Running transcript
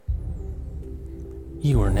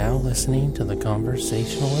You are now listening to the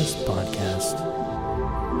Conversationalist Podcast.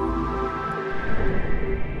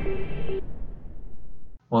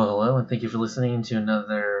 Well, hello, and thank you for listening to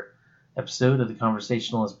another episode of the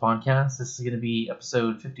Conversationalist Podcast. This is going to be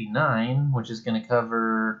episode 59, which is going to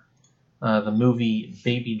cover the movie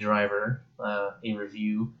Baby Driver, a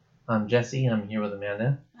review. I'm Jesse, and I'm here with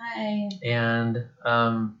Amanda. Hi. And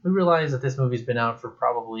we realize that this movie's been out for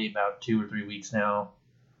probably about 2 or 3 weeks now.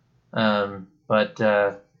 But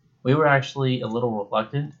we were actually a little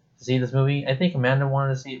reluctant to see this movie. I think Amanda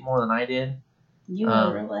wanted to see it more than I did. You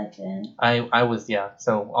were reluctant. I was, yeah.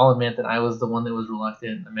 So I'll admit that I was the one that was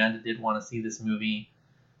reluctant. Amanda did want to see this movie.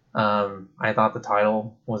 I thought the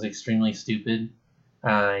title was extremely stupid.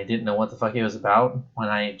 I didn't know what the fuck it was about when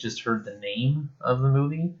I just heard the name of the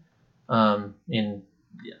movie. And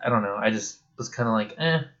I don't know. I just was kind of like,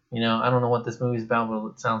 I don't know what this movie's about, but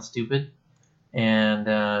it sounds stupid.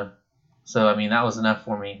 And so, I mean, that was enough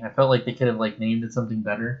for me. I felt like they could have, named it something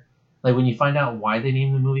better. Like, when you find out why they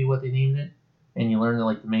named the movie what they named it, and you learn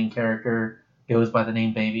that, the main character goes by the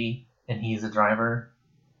name Baby, and he's a driver,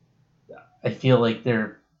 I feel like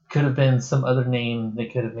there could have been some other name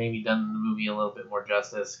that could have maybe done the movie a little bit more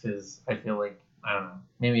justice, because I feel like, I don't know,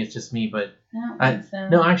 maybe it's just me, but... I don't think so.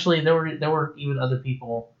 No, actually, there were even other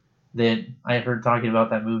people that I had heard talking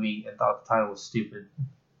about that movie and thought the title was stupid.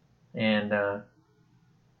 And,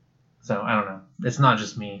 so, I don't know. It's not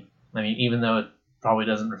just me. I mean, even though it probably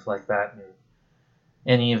doesn't reflect that in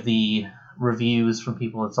any of the reviews from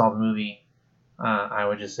people that saw the movie, I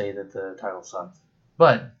would just say that the title sucked.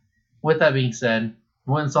 But, with that being said,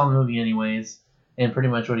 I went and saw the movie anyways, and pretty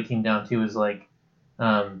much what it came down to is,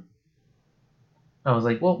 I was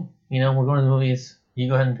like, well, we're going to the movies. You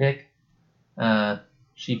go ahead and pick.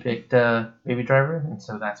 She picked Baby Driver, and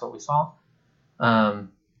so that's what we saw.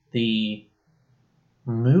 The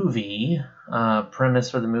movie premise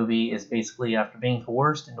for the movie is basically after being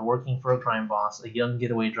coerced into working for a crime boss, a young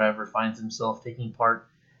getaway driver finds himself taking part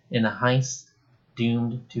in a heist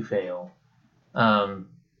doomed to fail.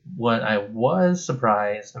 What I was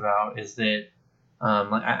surprised about is that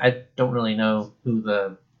I don't really know who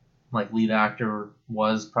the lead actor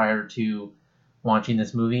was prior to watching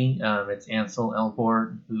this movie. It's Ansel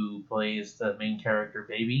Elgort, who plays the main character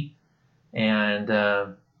Baby, and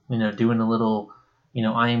doing a little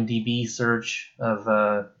IMDb search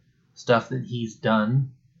of stuff that he's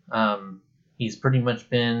done. He's pretty much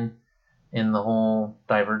been in the whole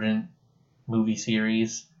Divergent movie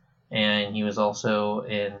series, and he was also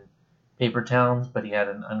in Paper Towns, but he had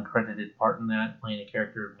an uncredited part in that, playing a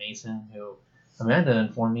character of Mason, who Amanda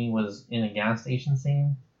informed me was in a gas station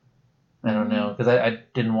scene. I don't know, because I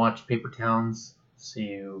didn't watch Paper Towns,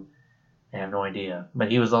 so I have no idea. But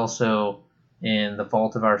he was also in The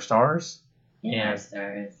Fault of Our Stars.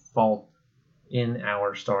 Fault in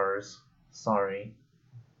Our Stars. Sorry.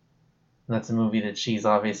 That's a movie that she's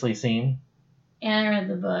obviously seen. And I read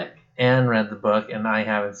the book. And I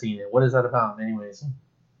haven't seen it. What is that about, anyways?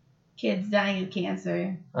 Kids dying of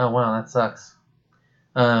cancer. Oh, wow, that sucks.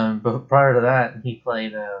 But prior to that, he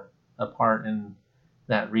played a part in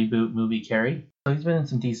that reboot movie, Carrie. So he's been in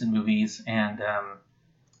some decent movies, and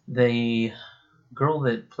the girl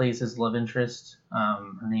that plays his love interest,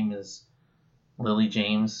 her name is Lily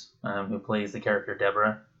James, who plays the character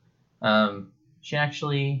Deborah. She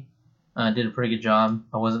actually did a pretty good job.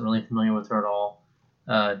 I wasn't really familiar with her at all.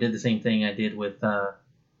 Did the same thing I did with her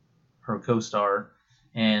co-star,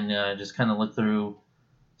 and just kind of looked through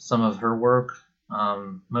some of her work.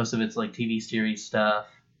 Most of it's TV series stuff.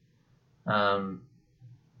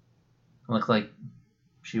 Looked like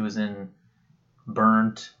she was in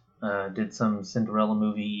Burnt, did some Cinderella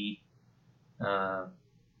movie.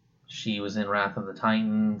 She was in Wrath of the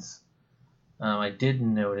Titans. I did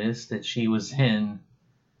notice that she was in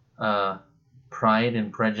Pride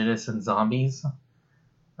and Prejudice and Zombies.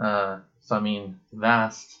 So, I mean,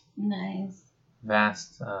 vast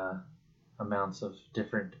amounts of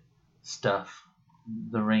different stuff.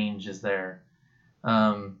 The range is there.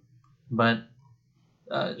 But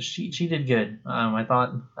she did good. I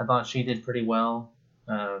thought she did pretty well.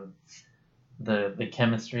 The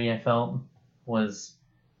chemistry I felt was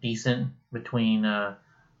decent between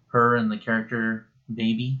her and the character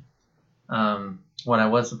Baby. What I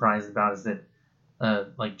was surprised about is that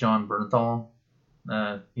John Bernthal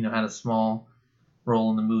had a small role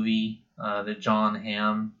in the movie. That John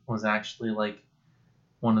Hamm was actually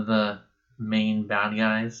one of the main bad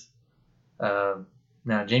guys.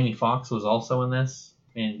 Now Jamie Foxx was also in this,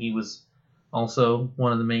 and he was also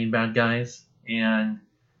one of the main bad guys. And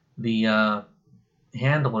the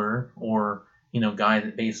handler, or guy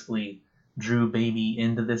that basically drew Baby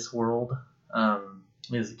into this world,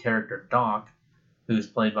 is the character Doc, who's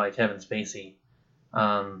played by Kevin Spacey.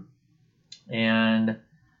 And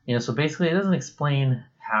so basically, it doesn't explain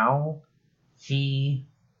how he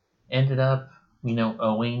ended up,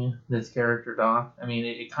 owing this character Doc. I mean,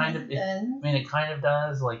 it kind of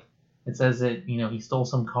does. Like, it says that he stole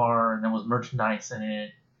some car and there was merchandise in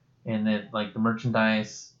it, and that like the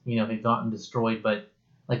merchandise had gotten destroyed. But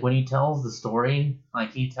like when he tells the story,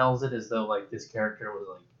 like he tells it as though like this character was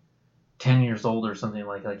like 10 years old or something,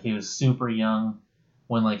 like he was super young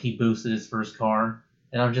when like he boosted his first car.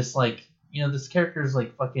 And I'm just like, this character is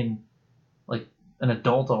like fucking like an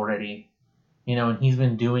adult already, and he's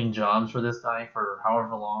been doing jobs for this guy for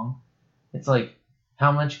however long. It's like,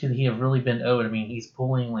 how much could he have really been owed? I mean, he's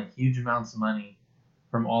pulling like huge amounts of money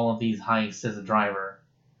from all of these heists as a driver,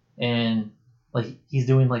 and like he's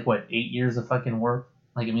doing like what 8 years of fucking work.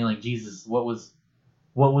 Like, I mean, like, Jesus, what was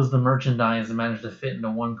the merchandise that managed to fit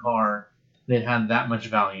into one car that had that much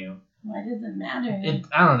value? Why does it matter?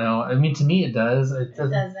 I don't know. I mean, to me it does. It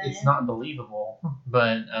doesn't. It's not believable.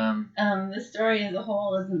 But the story as a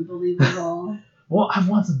whole isn't believable. Well, I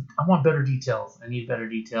want better details. I need better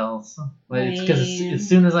details. But it's because as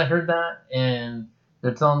soon as I heard that and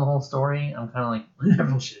they're telling the whole story, I'm kind of like,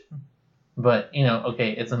 bullshit. But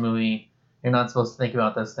okay, it's a movie. You're not supposed to think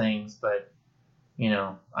about those things, but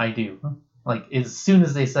I do. Like, as soon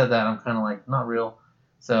as they said that, I'm kind of like, not real.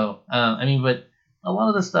 So I mean, but a lot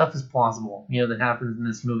of the stuff is plausible, that happens in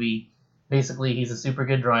this movie. Basically, he's a super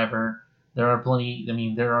good driver. There are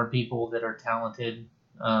there are people that are talented,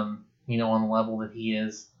 on the level that he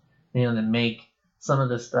is, that make some of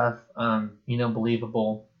this stuff,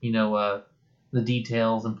 believable. The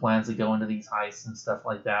details and plans that go into these heists and stuff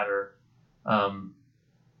like that are,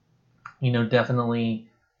 definitely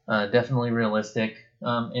realistic.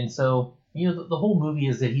 And so, the whole movie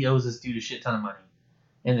is that he owes this dude a shit ton of money,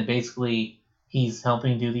 and that basically he's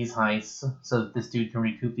helping do these heists so that this dude can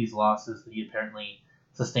recoup these losses that he apparently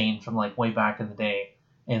sustained from like way back in the day.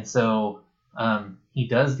 And so he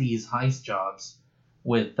does these heist jobs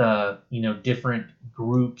with different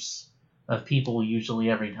groups of people usually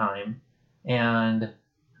every time, and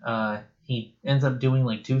he ends up doing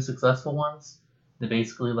like 2 successful ones that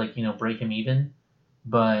basically like break him even.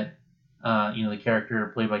 But the character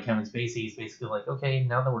played by Kevin Spacey is basically like, okay,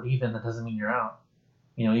 now that we're even, that doesn't mean you're out.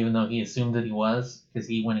 Even though he assumed that he was, because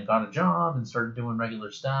he went and got a job and started doing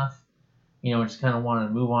regular stuff, just kind of wanted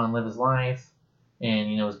to move on and live his life.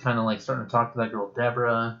 And, was kind of like starting to talk to that girl,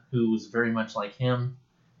 Deborah, who was very much like him.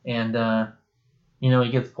 And,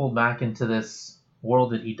 he gets pulled back into this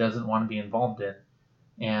world that he doesn't want to be involved in.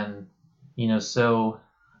 And, so,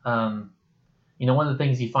 one of the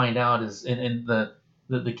things you find out is, in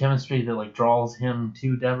the chemistry that, like, draws him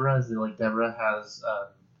to Deborah is that, like, Deborah has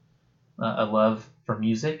a love for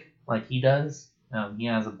music like he does. He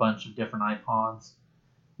has a bunch of different iPods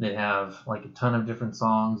that have like a ton of different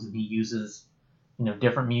songs, and he uses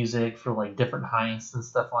different music for like different heists and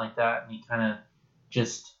stuff like that, and he kind of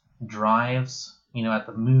just drives at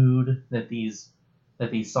the mood that these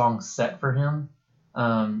songs set for him.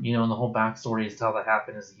 And the whole backstory as to how that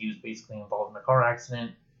happened is he was basically involved in a car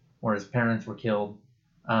accident where his parents were killed,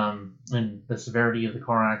 and the severity of the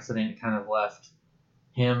car accident kind of left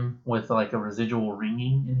him with like a residual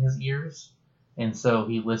ringing in his ears, and so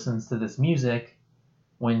he listens to this music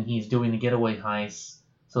when he's doing the getaway heist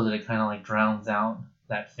so that it kind of like drowns out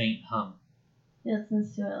that faint hum. He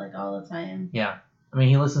listens to it like all the time. Yeah, I mean,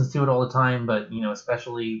 he listens to it all the time, but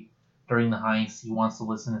especially during the heist, he wants to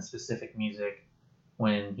listen to specific music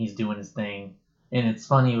when he's doing his thing. And it's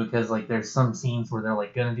funny because like there's some scenes where they're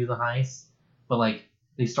like gonna do the heist, but like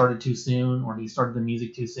they started too soon, or he started the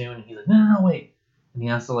music too soon, and he's like, no, wait. And he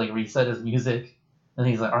has to like reset his music, and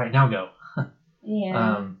he's like, all right, now go.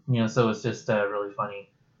 Yeah. So it's just really funny.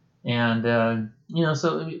 And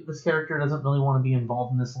so this character doesn't really want to be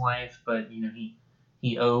involved in this life, but he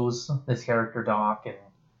owes this character Doc, and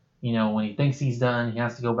when he thinks he's done, he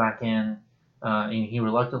has to go back in, and he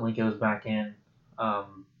reluctantly goes back in,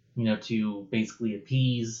 to basically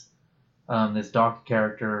appease this Doc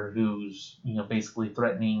character who's basically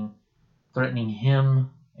threatening him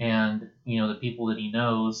and the people that he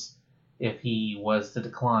knows if he was to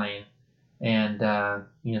decline. And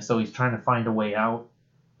so he's trying to find a way out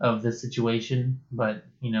of this situation, but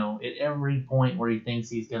at every point where he thinks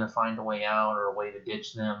he's going to find a way out or a way to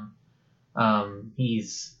ditch them,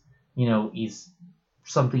 he's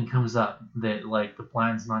something comes up that like the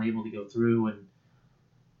plan's not able to go through, and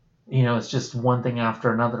it's just one thing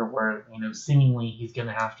after another where seemingly he's going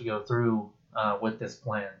to have to go through with this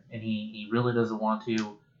plan, and he really doesn't want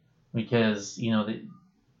to, because you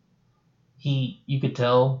could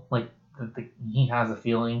tell like he has a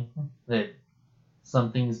feeling that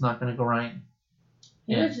something's not going to go right.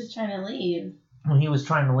 He was just trying to leave. Well, he was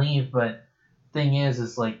trying to leave, but thing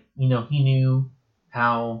is like, you know, he knew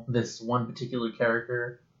how this one particular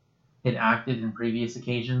character had acted in previous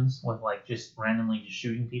occasions with like just randomly just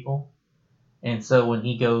shooting people. And so when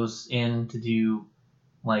he goes in to do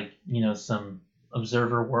like, you know, some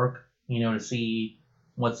observer work, you know, to see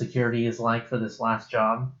what security is like for this last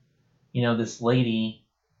job, you know, this lady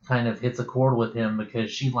kind of hits a chord with him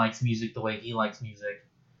because she likes music the way he likes music.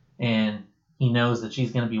 And he knows that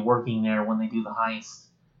she's going to be working there when they do the heist.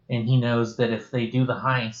 And he knows that if they do the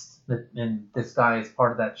heist, and this guy is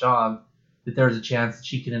part of that job, that there's a chance that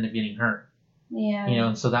she could end up getting hurt. Yeah. You know,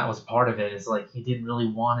 and so that was part of it. Is like he didn't really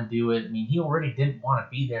want to do it. I mean, he already didn't want to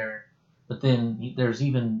be there, but then there's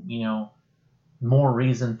even, you know, more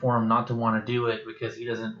reason for him not to want to do it because he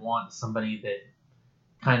doesn't want somebody that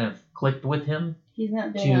kind of clicked with him. He's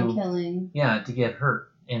not big on killing. Yeah, to get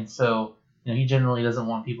hurt. And so, you know, he generally doesn't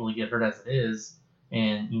want people to get hurt as it is.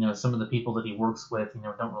 And, you know, some of the people that he works with, you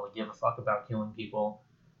know, don't really give a fuck about killing people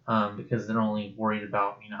because they're only worried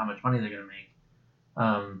about, you know, how much money they're going to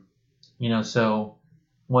make. You know, so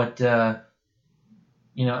what,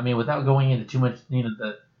 you know, I mean, without going into too much, you know,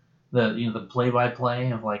 the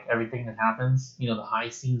play-by-play of, like, everything that happens, you know, the high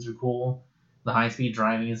scenes are cool. The high-speed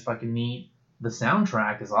driving is fucking neat. The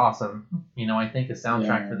soundtrack is awesome. You know, I think a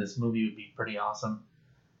soundtrack for this movie would be pretty awesome.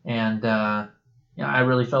 And, yeah, I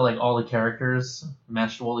really felt like all the characters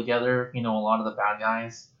meshed well together. You know, a lot of the bad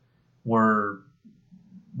guys were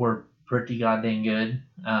pretty goddamn good.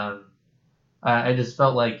 I just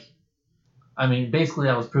felt like, I mean, basically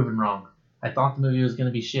I was proven wrong. I thought the movie was going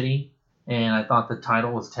to be shitty, and I thought the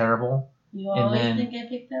title was terrible. You always think I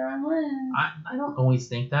picked the wrong one. I don't always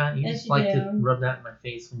think that. You just like to rub that in my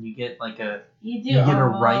face when you get like you get a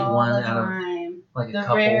right one out of like a the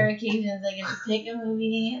couple. rare occasions I get to pick a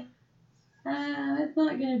movie. It's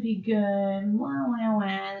not gonna be good. Wah wah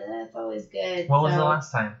wah. That's always good. What was the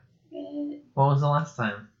last time? Good. What was the last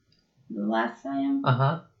time? The last time?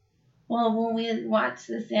 Uh-huh. Well, when we watched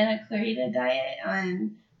the Santa Clarita Diet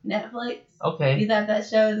on Netflix, okay, we thought that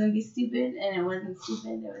show was going to be stupid, and it wasn't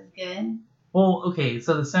stupid. It was good. Well, okay,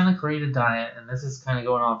 so the Santa Clarita Diet, and this is kind of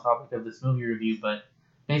going off topic of this movie review, but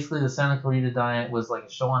basically the Santa Clarita Diet was like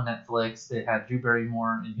a show on Netflix that had Drew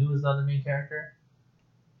Barrymore, and who was the other main character?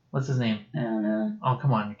 What's his name? I don't know. Oh,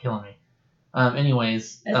 come on, you're killing me.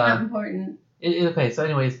 Anyways. It's not important. Okay, so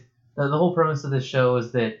anyways, the whole premise of this show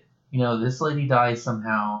is that, you know, this lady dies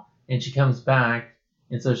somehow, and she comes back,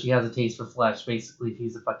 and so she has a taste for flesh. Basically,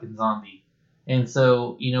 she's a fucking zombie. And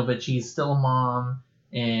so, you know, but she's still a mom,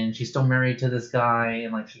 and she's still married to this guy,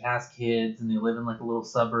 and, like, she has kids, and they live in, like, a little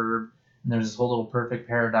suburb, and there's this whole little perfect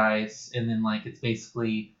paradise, and then, like, it's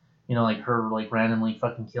basically, you know, like, her, like, randomly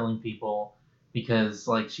fucking killing people because,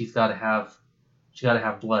 like, she's got to have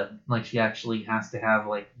blood. Like, she actually has to have,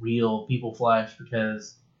 like, real people flesh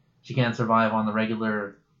because she can't survive on the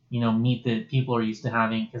regular, you know, meat that people are used to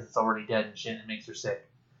having because it's already dead and shit and it makes her sick.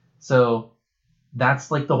 So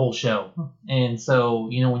that's like the whole show. And so,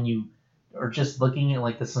 you know, when you are just looking at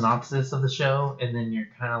like the synopsis of the show and then you're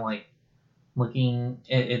kind of like looking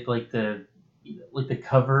at like the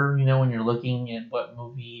cover, you know, when you're looking at what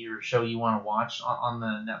movie or show you want to watch on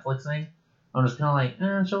the Netflix thing, I'm just kind of like,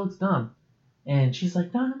 the show looks dumb. And she's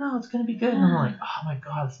like, no, it's gonna be good. And I'm like, oh my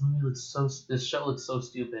god, this show looks so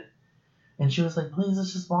stupid. And she was like, please,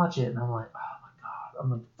 let's just watch it. And I'm like, oh my god.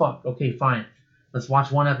 I'm like, fuck, okay, fine. Let's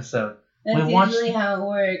watch one episode. That's usually how it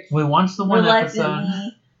works. We watched the one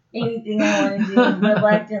episode. Anything I want to do,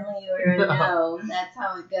 reluctantly or no. That's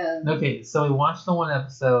how it goes. Okay, so we watched the one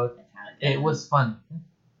episode. That's how it goes. It was funny.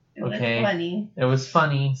 It was funny. It was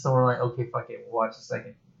funny, so we're like, okay, fuck it. We'll watch the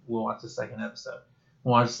second episode.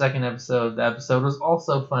 We watched the second episode. The episode was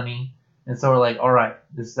also funny. And so we're like, all right,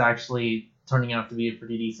 this is actually turning out to be a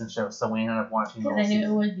pretty decent show. So we ended up watching the whole season. Because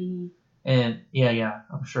I knew it would be. And yeah,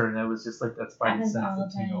 I'm sure that was just like that Spidey sense.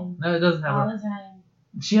 No, it doesn't happen all the time.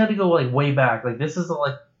 She had to go like way back. Like this is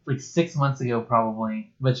like 6 months ago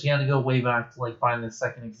probably, but she had to go way back to like find the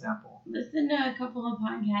second example. Listen to a couple of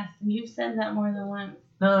podcasts, and you've said that more than once.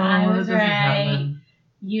 No, I was right. Happen.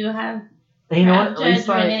 You have. You know what? At least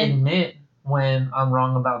I admit when I'm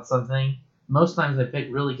wrong about something. Most times I pick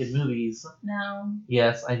really good movies. No.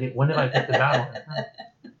 Yes, I did. When did I pick the bad one?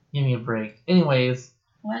 Give me a break. Anyways.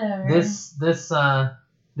 Whatever.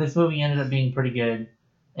 This movie ended up being pretty good,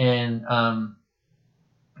 and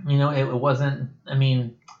you know, it wasn't. I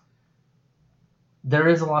mean, there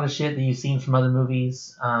is a lot of shit that you've seen from other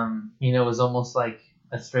movies. You know, it was almost like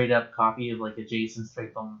a straight up copy of like a Jason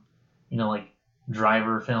Statham, you know, like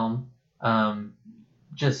Driver film.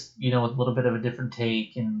 just with a little bit of a different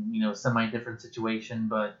take and semi-different situation,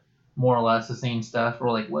 but more or less the same stuff.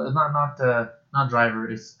 Or like, well, not Driver,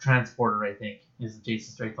 it's Transporter, I think, is the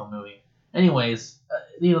Jason Statham movie. Anyways,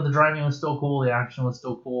 the driving was still cool, the action was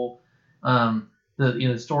still cool.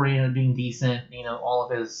 The story ended up being decent. All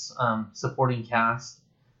of his supporting cast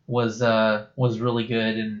was really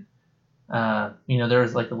good, and there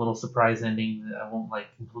was like a little surprise ending that I won't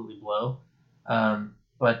like completely blow.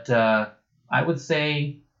 But I would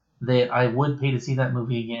say that I would pay to see that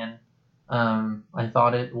movie again. I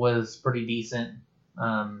thought it was pretty decent.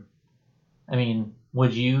 I mean,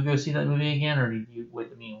 would you go see that movie again, or did you? I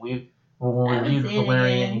mean, when we reviewed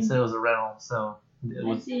Valerian, you said it was a rental, so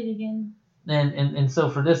I'd see it again. And so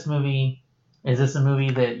for this movie, is this a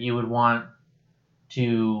movie that you would want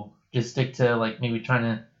to just stick to, like maybe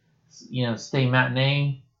trying to stay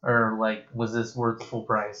matinee, or like was this worth the full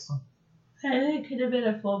price? I think it could have been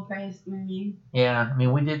a full price movie. Yeah, I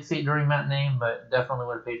mean we did see it during matinee, but definitely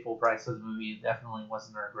would have paid full price for the movie. It definitely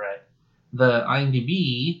wasn't a regret. The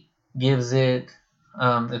IMDb gives it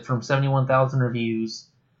from 71,000 reviews,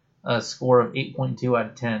 a score of 8.2 out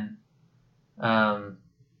of 10.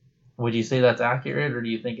 Would you say that's accurate, or do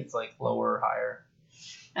you think it's like lower or higher?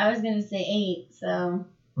 I was gonna say 8, so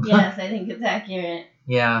yes, I think it's accurate.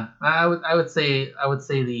 Yeah, I would say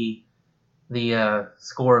the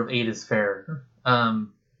score of 8 is fair. I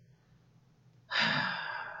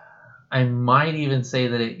might even say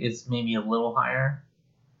that it's maybe a little higher.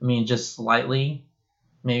 I mean, just slightly,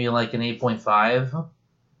 maybe like an 8.5.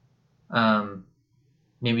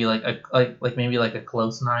 Maybe like maybe like a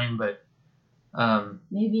close 9, but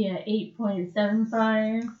maybe an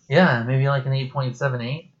 8.75. Yeah, maybe like an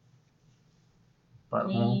 8.78. But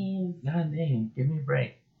Please. God dang, give me a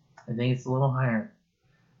break. I think it's a little higher.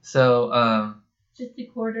 So just a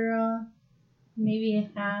quarter off, maybe a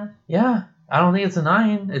half. Yeah, I don't think it's a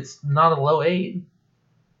 9. It's not a low 8.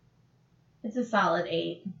 It's a solid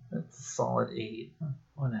 8. It's a solid 8.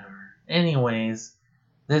 Whatever. Anyways,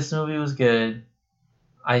 this movie was good.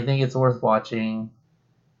 I think it's worth watching.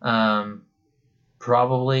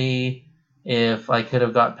 Probably if I could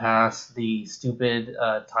have got past the stupid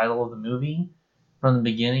title of the movie from the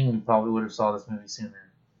beginning, we probably would have saw this movie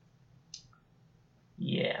sooner.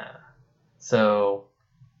 Yeah. So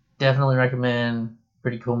definitely recommend.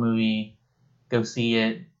 Pretty cool movie. Go see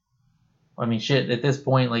it. I mean, shit, at this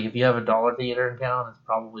point, like if you have a dollar theater in town, it's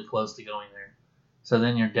probably close to going there. So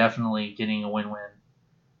then you're definitely getting a win-win.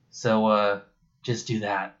 So just do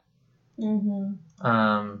that.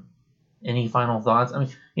 Any final thoughts? I mean,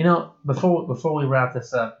 before we wrap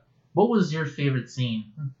this up, what was your favorite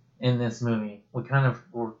scene in this movie? We're going a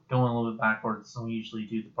little bit backwards, so we usually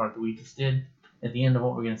do the part that we just did at the end of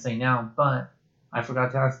what we're gonna say now. But I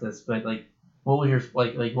forgot to ask this. But like, what was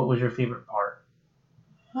your favorite part?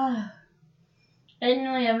 I didn't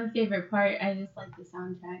really have a favorite part. I just like the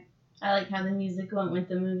soundtrack. I like how the music went with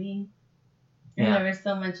the movie. And there was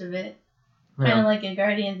so much of it. Kind of like a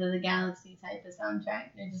Guardians of the Galaxy type of soundtrack.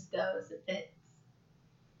 It just goes, it fits.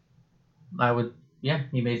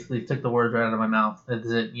 You basically took the words right out of my mouth. That's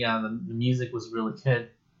it. Yeah, the music was really good.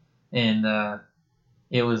 And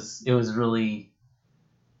it was really,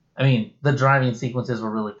 I mean, the driving sequences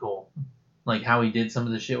were really cool. Like how he did some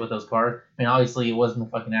of the shit with those cars. I mean, obviously it wasn't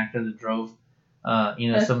the fucking actor that drove,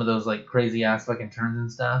 some of those like crazy ass fucking turns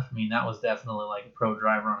and stuff. I mean, that was definitely like a pro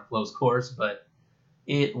driver on a closed course, but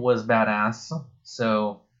it was badass.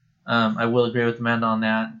 So I will agree with Amanda on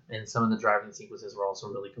that. And some of the driving sequences were also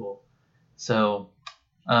really cool. So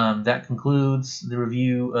that concludes the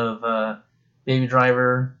review of Baby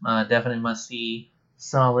Driver. Definitely must see.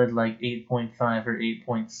 Solid like 8.5 or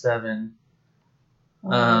 8.7.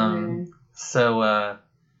 So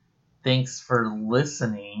thanks for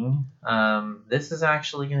listening. This is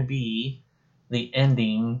actually going to be the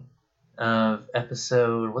ending of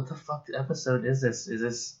episode. What the fuck episode is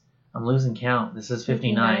this? I'm losing count. This is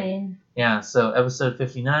 59. Yeah, so episode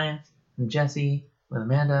 59 from Jesse with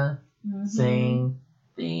Amanda saying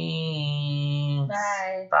thanks.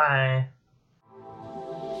 Bye. Bye.